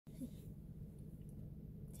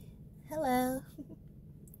Hello,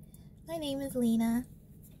 my name is Lena,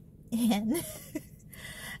 and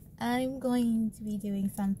I'm going to be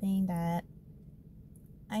doing something that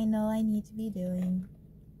I know I need to be doing.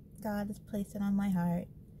 God has placed it on my heart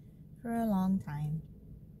for a long time,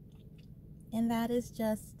 and that is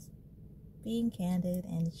just being candid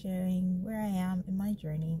and sharing where I am in my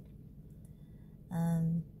journey.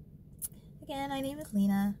 Again, my name is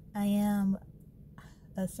Lena. I am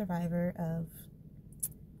a survivor of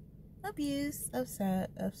abuse of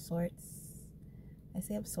sorts. I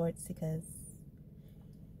say of sorts because,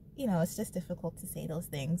 it's just difficult to say those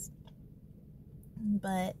things.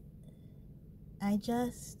 But I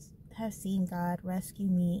just have seen God rescue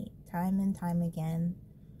me time and time again,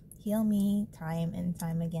 heal me time and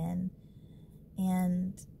time again.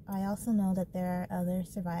 And I also know that there are other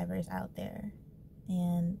survivors out there.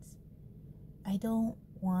 And I don't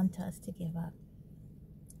want us to give up.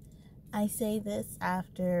 I say this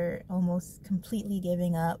after almost completely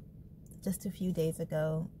giving up just a few days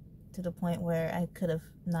ago, to the point where I could have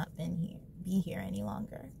not be here any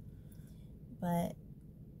longer. But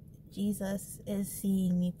Jesus is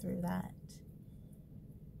seeing me through that.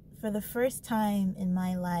 For the first time in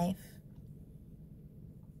my life,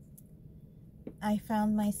 I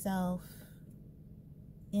found myself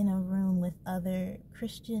in a room with other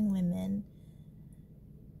Christian women,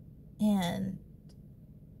 and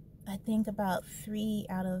I think about 3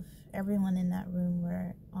 out of everyone in that room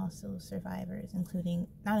were also survivors, including,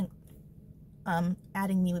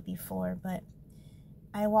 adding me would be 4, but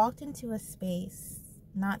I walked into a space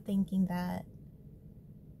not thinking that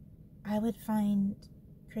I would find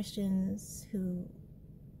Christians who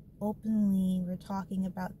openly were talking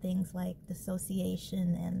about things like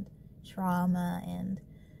dissociation and trauma, and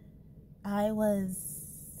I was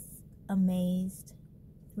amazed,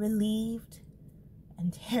 relieved,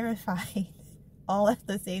 and terrified all at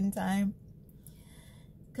the same time.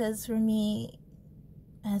 Because for me,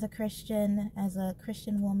 as a Christian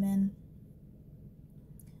woman,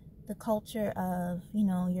 the culture of,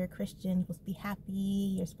 you're a Christian, you're supposed to be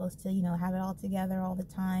happy, you're supposed to, have it all together all the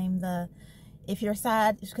time. If you're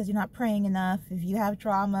sad, it's because you're not praying enough. If you have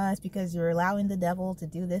trauma, it's because you're allowing the devil to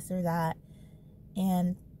do this or that.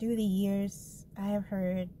 And through the years, I have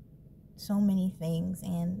heard so many things,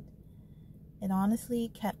 and it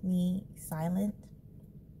honestly kept me silent.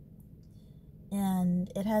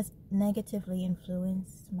 And it has negatively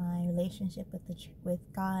influenced my relationship with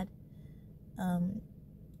God.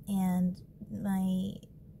 And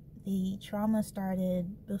the trauma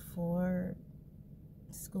started before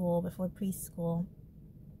preschool.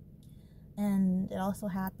 And it also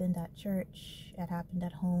happened at church. It happened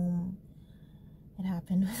at home. It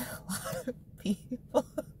happened with a lot of people.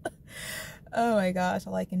 Oh my gosh,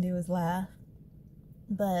 all I can do is laugh.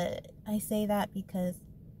 But I say that because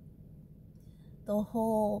the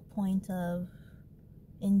whole point of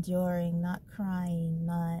enduring, not crying,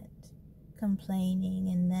 not complaining,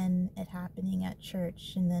 and then it happening at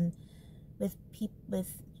church, and then with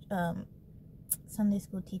Sunday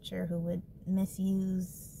school teacher who would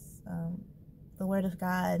misuse the word of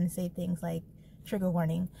God and say things like, trigger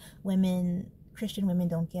warning, Christian women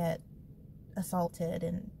don't get assaulted,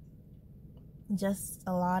 and just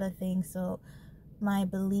a lot of things. So my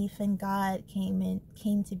belief in God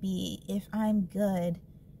came to be, if I'm good,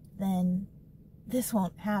 then this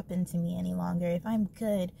won't happen to me any longer. If I'm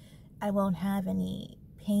good, I won't have any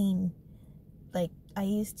pain. Like, I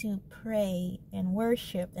used to pray and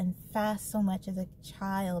worship and fast so much as a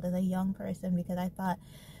child, as a young person, because I thought,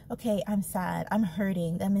 okay, I'm sad, I'm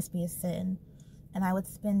hurting, that must be a sin. And I would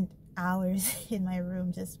spend hours in my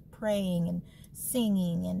room just praying and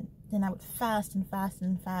singing, and then I would fast and fast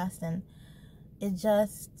and fast, and it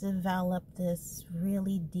just developed this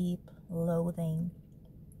really deep loathing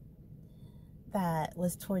that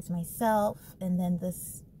was towards myself. And then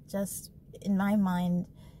this, just in my mind,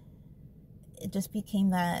 it just became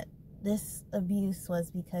that this abuse was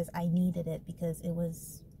because I needed it, because it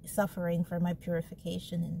was suffering for my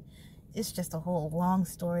purification. And it's just a whole long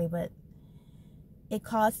story, but it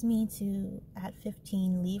caused me to, at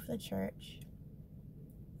 15, leave the church.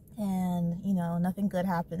 And nothing good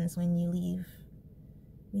happens when you leave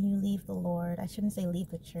the Lord. I shouldn't say leave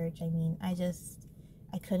the church. I mean, I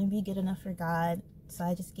couldn't be good enough for God, so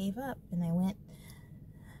I just gave up, and I went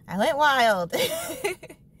wild.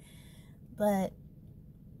 But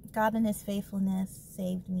God in his faithfulness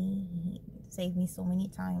saved me. He saved me so many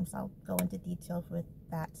times. I'll go into detail with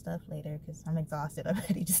that stuff later, because I'm exhausted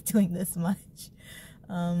already just doing this much.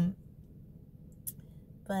 But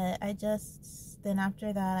then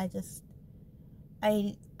after that,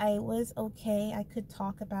 I was okay. I could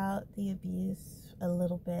talk about the abuse a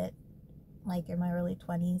little bit like in my early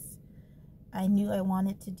 20s. I knew I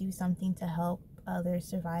wanted to do something to help other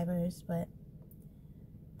survivors, but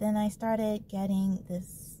then I started getting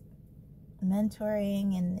this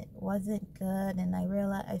mentoring and it wasn't good, and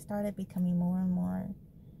I started becoming more and more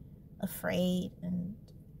afraid. And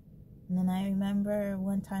then I remember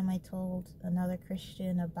one time I told another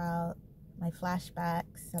Christian about my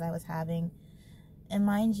flashbacks that I was having. And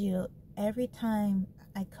mind you, every time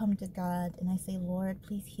I come to God and I say, Lord,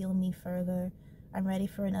 please heal me further, I'm ready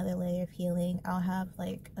for another layer of healing, I'll have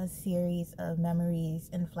like a series of memories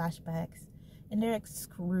and flashbacks, and they're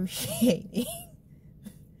excruciating.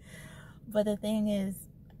 But the thing is,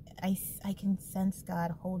 I can sense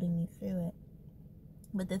God holding me through it.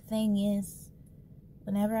 But the thing is,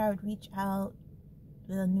 whenever I would reach out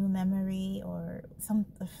with a new memory or some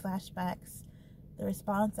flashbacks, the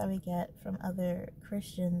response I would get from other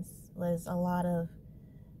Christians was a lot of,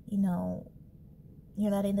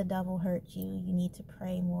 you're letting the devil hurt you, you need to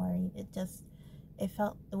pray more. It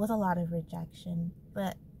was a lot of rejection.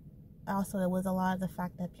 But also it was a lot of the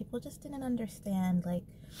fact that people just didn't understand, like,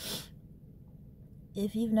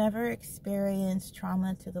 if you've never experienced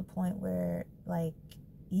trauma to the point where, like,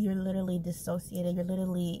 you're literally dissociated, your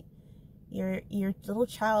little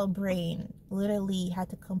child brain literally had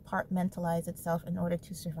to compartmentalize itself in order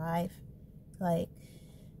to survive. Like,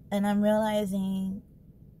 and I'm realizing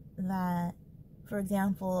that, for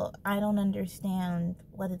example, I don't understand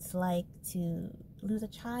what it's like to lose a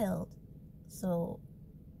child. So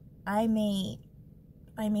I may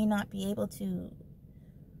not be able to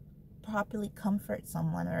properly comfort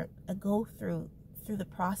someone or go through the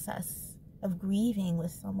process of grieving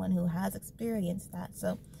with someone who has experienced that.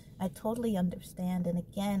 So I totally understand. And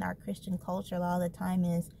again, our Christian culture a lot of the time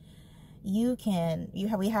is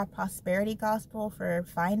we have prosperity gospel for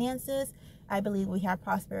finances. I believe we have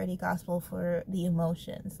prosperity gospel for the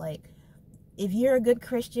emotions. Like, if you're a good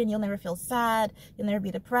Christian, you'll never feel sad, you'll never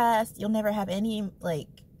be depressed, you'll never have any, like,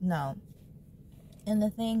 no. And the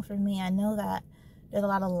thing for me, I know that there's a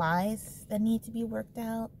lot of lies that need to be worked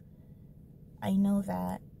out. I know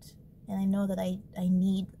that. And I know that I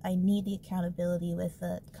need the accountability with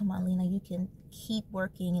come on, Lena, you can keep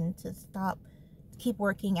working and keep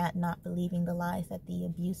working at not believing the lies that the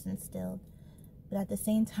abuse instilled. But at the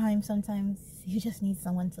same time, sometimes you just need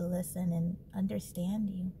someone to listen and understand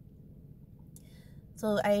you.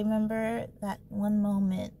 So I remember that one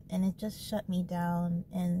moment, and it just shut me down.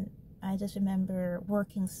 And I just remember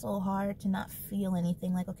working so hard to not feel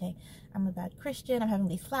anything. Like, okay, I'm a bad Christian, I'm having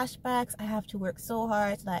these flashbacks, I have to work so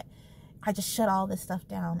hard so that I just shut all this stuff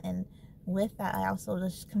down. And with that, I also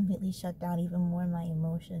just completely shut down even more my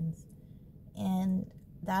emotions. And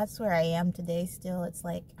that's where I am today still. It's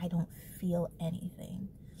like I don't feel anything.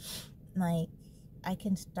 Like, I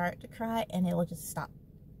can start to cry and it will just stop.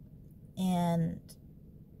 And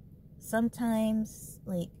sometimes,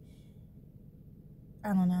 like, I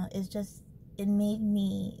don't know, it made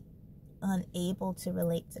me unable to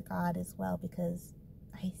relate to God as well, because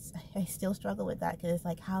I still struggle with that. Because it's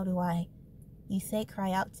like, you say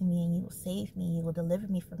cry out to me and you will save me, you will deliver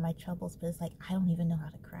me from my troubles, but it's like, I don't even know how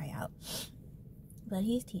to cry out. But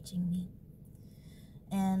he's teaching me.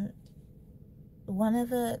 And one of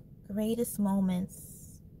the greatest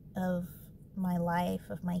moments of my life,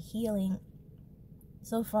 of my healing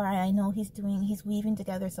so far, I know he's weaving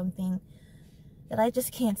together something that I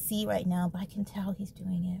just can't see right now, but I can tell he's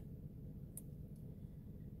doing it.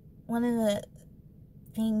 One of the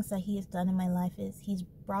things that he has done in my life is he's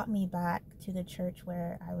brought me back to the church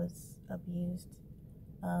where I was abused.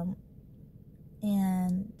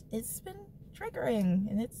 And it's been triggering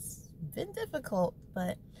and it's been difficult,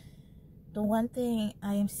 but the one thing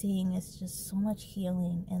I am seeing is just so much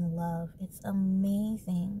healing and love. It's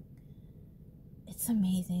amazing. It's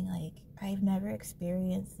amazing. Like, I've never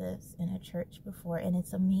experienced this in a church before, and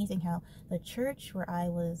it's amazing how the church where I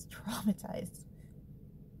was traumatized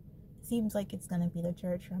seems like it's going to be the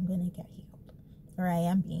church where I'm going to get healed, or I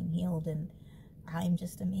am being healed, and I'm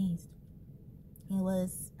just amazed. It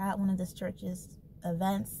was at one of this church's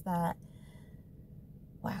events that,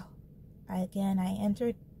 wow, I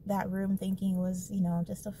entered that room thinking it was,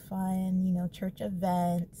 just a fun, church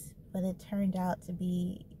event, but it turned out to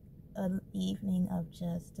be an evening of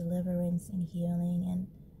just deliverance and healing. And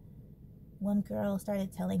one girl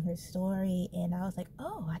started telling her story, and I was like,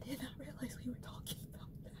 oh, I did not realize we were talking about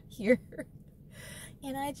that here.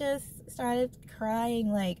 And I just started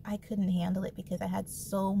crying like I couldn't handle it, because I had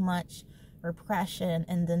so much repression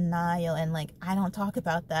and denial, and like, I don't talk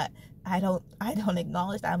about that. I don't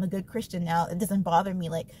acknowledge that I'm a good Christian now. It doesn't bother me.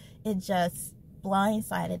 Like, it just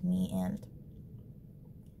blindsided me.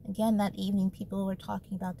 And again, that evening, people were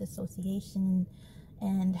talking about dissociation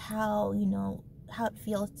and how, how it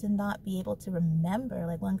feels to not be able to remember.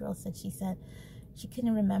 Like one girl said, she said she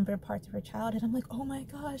couldn't remember parts of her childhood. I'm like, oh my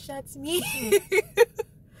gosh, that's me.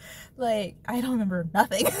 Like, I don't remember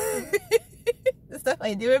nothing. The stuff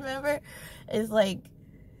I do remember is like,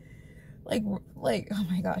 oh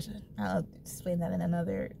my gosh, I'll explain that in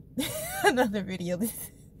another video.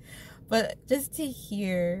 But just to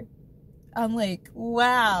hear, I'm like,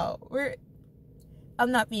 wow,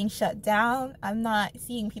 I'm not being shut down. I'm not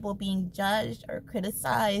seeing people being judged or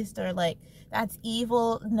criticized or like, that's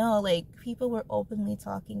evil. No, like, people were openly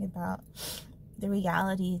talking about the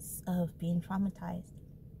realities of being traumatized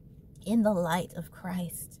in the light of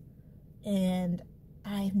Christ. And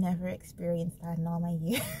I've never experienced that in all my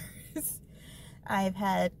years. I've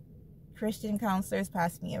had Christian counselors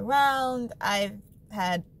pass me around. I've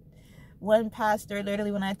had one pastor,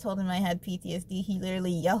 literally when I told him I had PTSD, he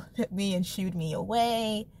literally yelled at me and shooed me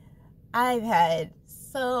away. I've had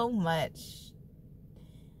so much.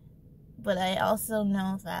 But I also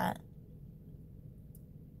know that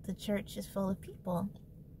the church is full of people.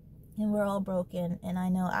 And we're all broken. And I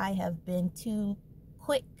know I have been too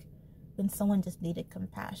quick when someone just needed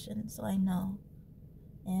compassion. So I know.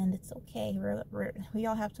 And it's okay. We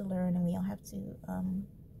all have to learn, and we all have to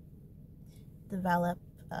develop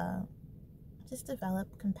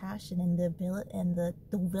compassion and the ability and the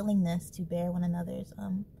willingness to bear one another's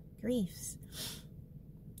griefs.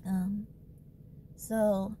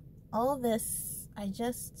 So all of this, I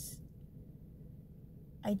just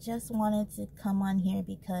wanted to come on here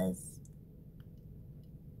because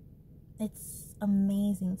it's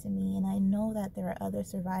amazing to me, and I know that there are other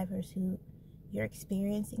survivors who you're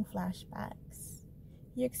experiencing flashbacks,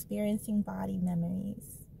 you're experiencing body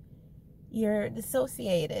memories, you're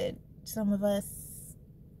dissociated. Some of us,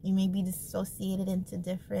 you may be dissociated into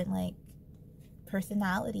different like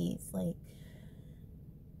personalities. Like,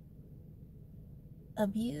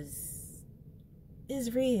 abuse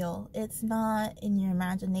is real. It's not in your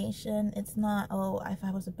imagination. It's not, oh, if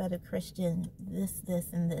I was a better Christian, this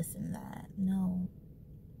and this and that. No.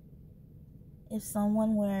 If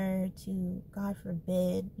someone were to, God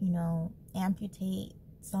forbid, amputate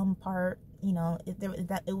some part, if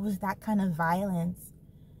it was that kind of violence,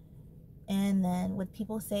 and then would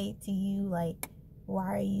people say to you, like,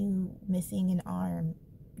 why are you missing an arm?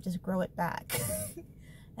 Just grow it back.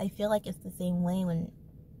 I feel like it's the same way when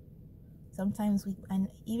sometimes and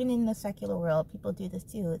even in the secular world, people do this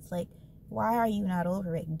too. It's like, why are you not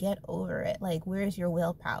over it? Get over it. Like, where's your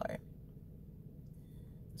willpower?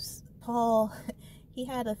 Paul, he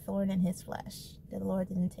had a thorn in his flesh that the Lord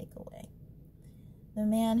didn't take away. The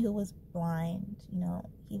man who was blind,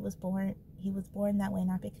 he was born that way,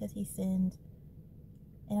 not because he sinned.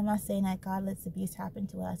 And I'm not saying that God lets abuse happen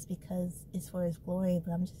to us because it's for his glory,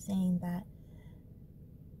 but I'm just saying that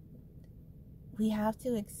we have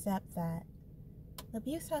to accept that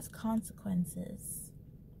abuse has consequences.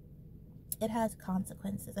 It has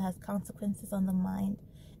consequences. It has consequences on the mind.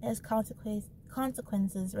 It has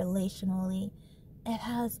consequences relationally. It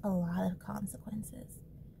has a lot of consequences.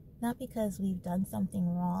 Not because we've done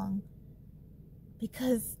something wrong,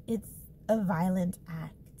 because it's a violent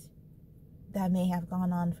act that may have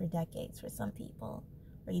gone on for decades for some people,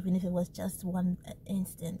 or even if it was just one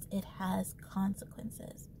instance, it has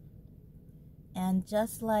consequences. And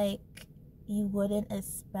just like you wouldn't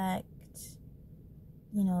expect,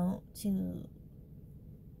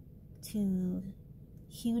 to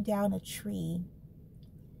hew down a tree,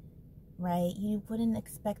 right? You wouldn't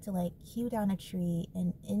expect to like hew down a tree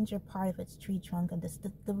and injure part of its tree trunk and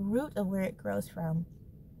the root of where it grows from,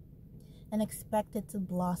 and expect it to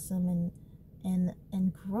blossom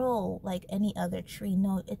and grow like any other tree.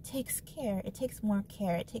 No, it takes care. It takes more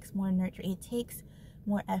care. It takes more nurture. It takes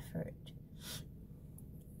more effort.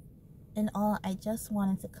 And I just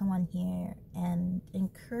wanted to come on here and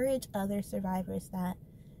encourage other survivors that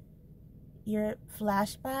your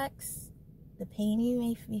flashbacks, the pain you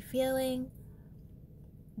may be feeling,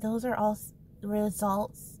 those are all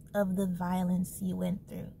results of the violence you went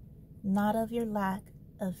through, not of your lack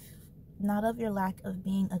of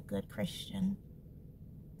being a good Christian.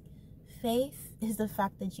 Faith is the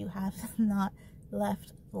fact that you have not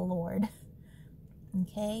left the Lord.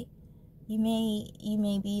 Okay? You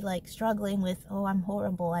may be like struggling with, oh, I'm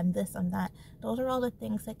horrible, I'm this, I'm that. Those are all the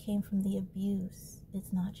things that came from the abuse.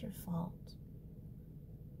 It's not your fault.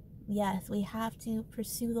 Yes, we have to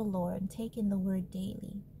pursue the Lord and take in the word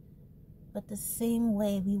daily. But the same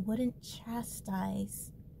way, we wouldn't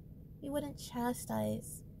chastise, a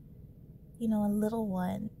little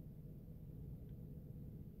one,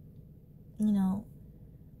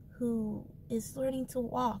 who is learning to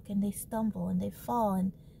walk and they stumble and they fall,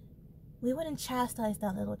 and we wouldn't chastise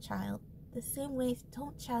that little child. The same way,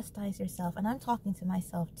 don't chastise yourself. And I'm talking to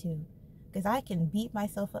myself too, because I can beat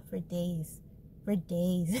myself up for days. But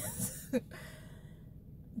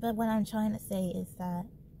what I'm trying to say is that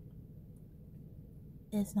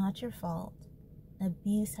it's not your fault.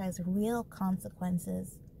 Abuse has real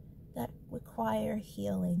consequences that require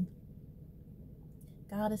healing.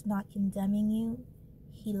 God is not condemning you.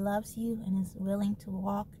 He loves you and is willing to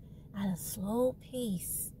walk at a slow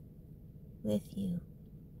pace with you.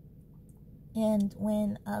 And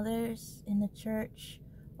when others in the church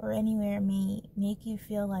or anywhere may make you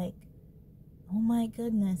feel like, oh my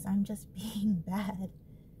goodness, I'm just being bad,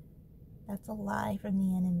 that's a lie from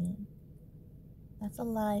the enemy. That's a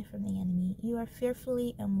lie from the enemy. You are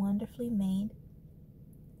fearfully and wonderfully made.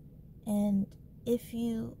 And if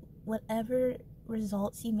you, whatever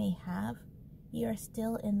results you may have, you are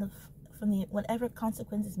still whatever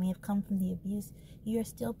consequences may have come from the abuse, you are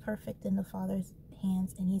still perfect in the Father's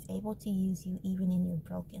hands, and He's able to use you even in your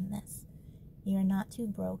brokenness. You are not too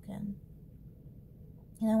broken.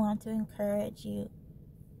 And I want to encourage you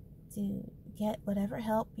to get whatever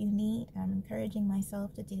help you need. I'm encouraging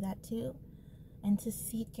myself to do that too. And to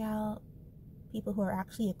seek out people who are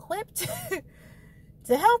actually equipped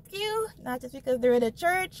to help you, not just because they're in a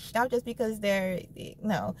church, not just because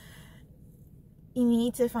no. You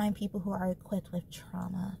need to find people who are equipped with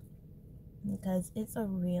trauma, because it's a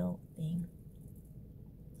real thing.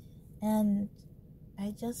 And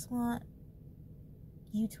I just want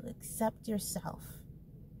you to accept yourself.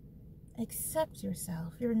 Accept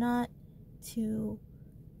yourself. You're not to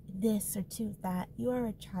this or to that. You are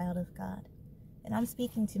a child of God. And I'm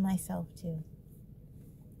speaking to myself too.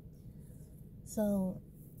 So,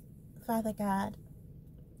 Father God,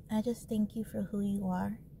 I just thank you for who you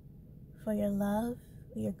are, for your love,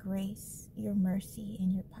 your grace, your mercy,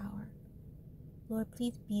 and your power. Lord,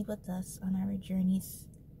 please be with us on our journeys.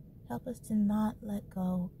 Help us to not let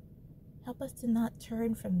go. Help us to not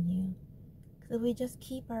turn from you. Because if we just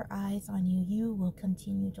keep our eyes on you, you will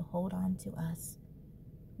continue to hold on to us.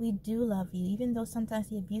 We do love you, even though sometimes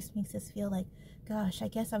the abuse makes us feel like, gosh, I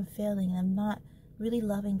guess I'm failing and I'm not really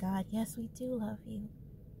loving God. Yes, we do love you.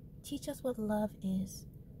 Teach us what love is.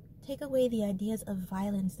 Take away the ideas of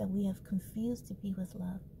violence that we have confused to be with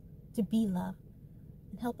love, to be love.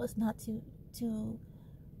 And help us not to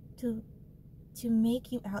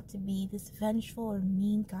make you out to be this vengeful or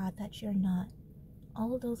mean God that you're not.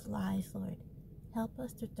 All of those lies, Lord, help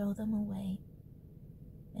us to throw them away.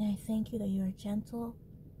 And I thank you that you are gentle,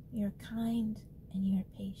 you're kind, and you're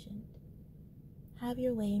patient. Have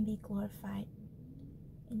your way and be glorified.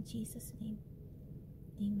 In Jesus' name,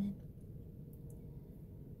 amen.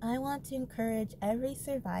 I want to encourage every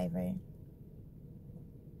survivor.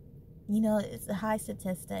 You know, it's a high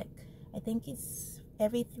statistic. I think it's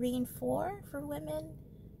every 3 in 4 for women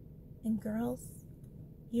and girls.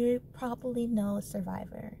 You probably know a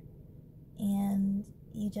survivor, and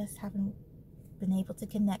you just haven't been able to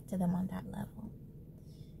connect to them on that level.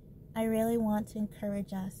 I really want to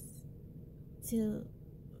encourage us to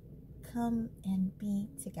come and be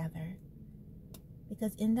together.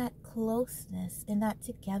 Because in that closeness, in that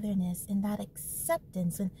togetherness, in that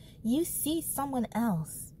acceptance, when you see someone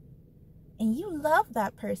else and you love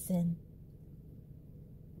that person,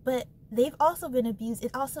 but they've also been abused,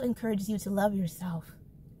 it also encourages you to love yourself.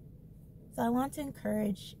 So I want to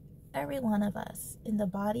encourage every one of us in the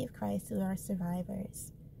body of Christ who are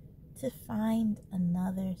survivors to find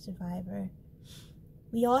another survivor.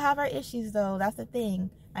 We all have our issues, though. That's the thing.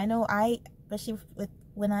 I know especially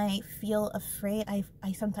when I feel afraid, I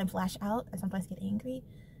sometimes lash out. I sometimes get angry.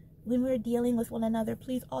 When we're dealing with one another,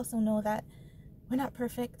 please also know that we're not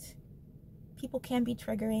perfect. People can be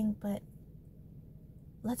triggering, but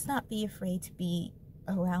let's not be afraid to be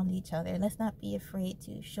around each other. Let's not be afraid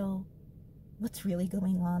to show what's really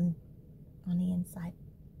going on the inside.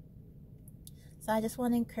 So I just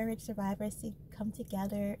want to encourage survivors to come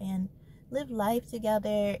together and live life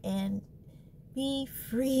together and be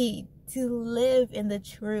free to live in the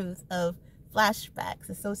truth of flashbacks,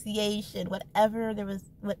 dissociation, whatever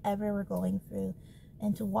we're going through,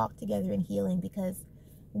 and to walk together in healing. Because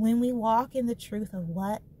when we walk in the truth of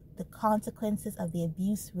what the consequences of the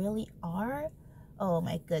abuse really are, oh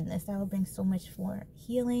my goodness, that will bring so much more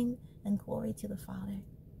healing and glory to the Father.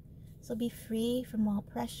 So be free from all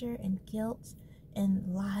pressure and guilt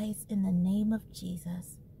and lies in the name of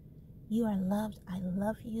Jesus. You are loved. I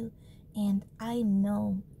love you. And I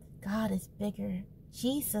know God is bigger.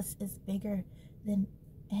 Jesus is bigger than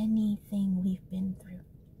anything we've been through.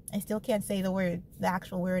 I still can't say the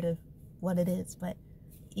actual word of what it is, but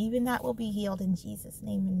even that will be healed in Jesus'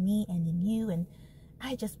 name, in me and in you. And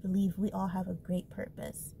I just believe we all have a great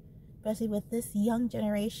purpose, especially with this young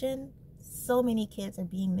generation. So many kids are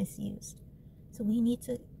being misused. So we need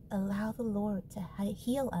to allow the Lord to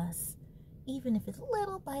heal us, even if it's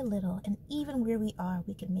little by little, and even where we are,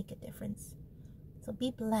 we can make a difference. So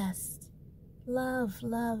be blessed. Love,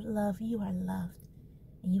 love, love. You are loved,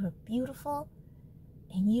 and you are beautiful,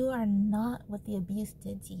 and you are not what the abuse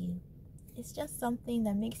did to you. It's just something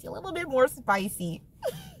that makes you a little bit more spicy.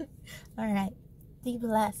 All right. Be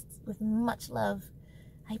blessed with much love.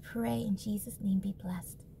 I pray in Jesus' name, be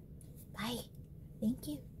blessed. Bye. Thank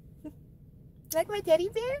you. Like my teddy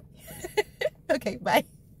bear? Okay, bye.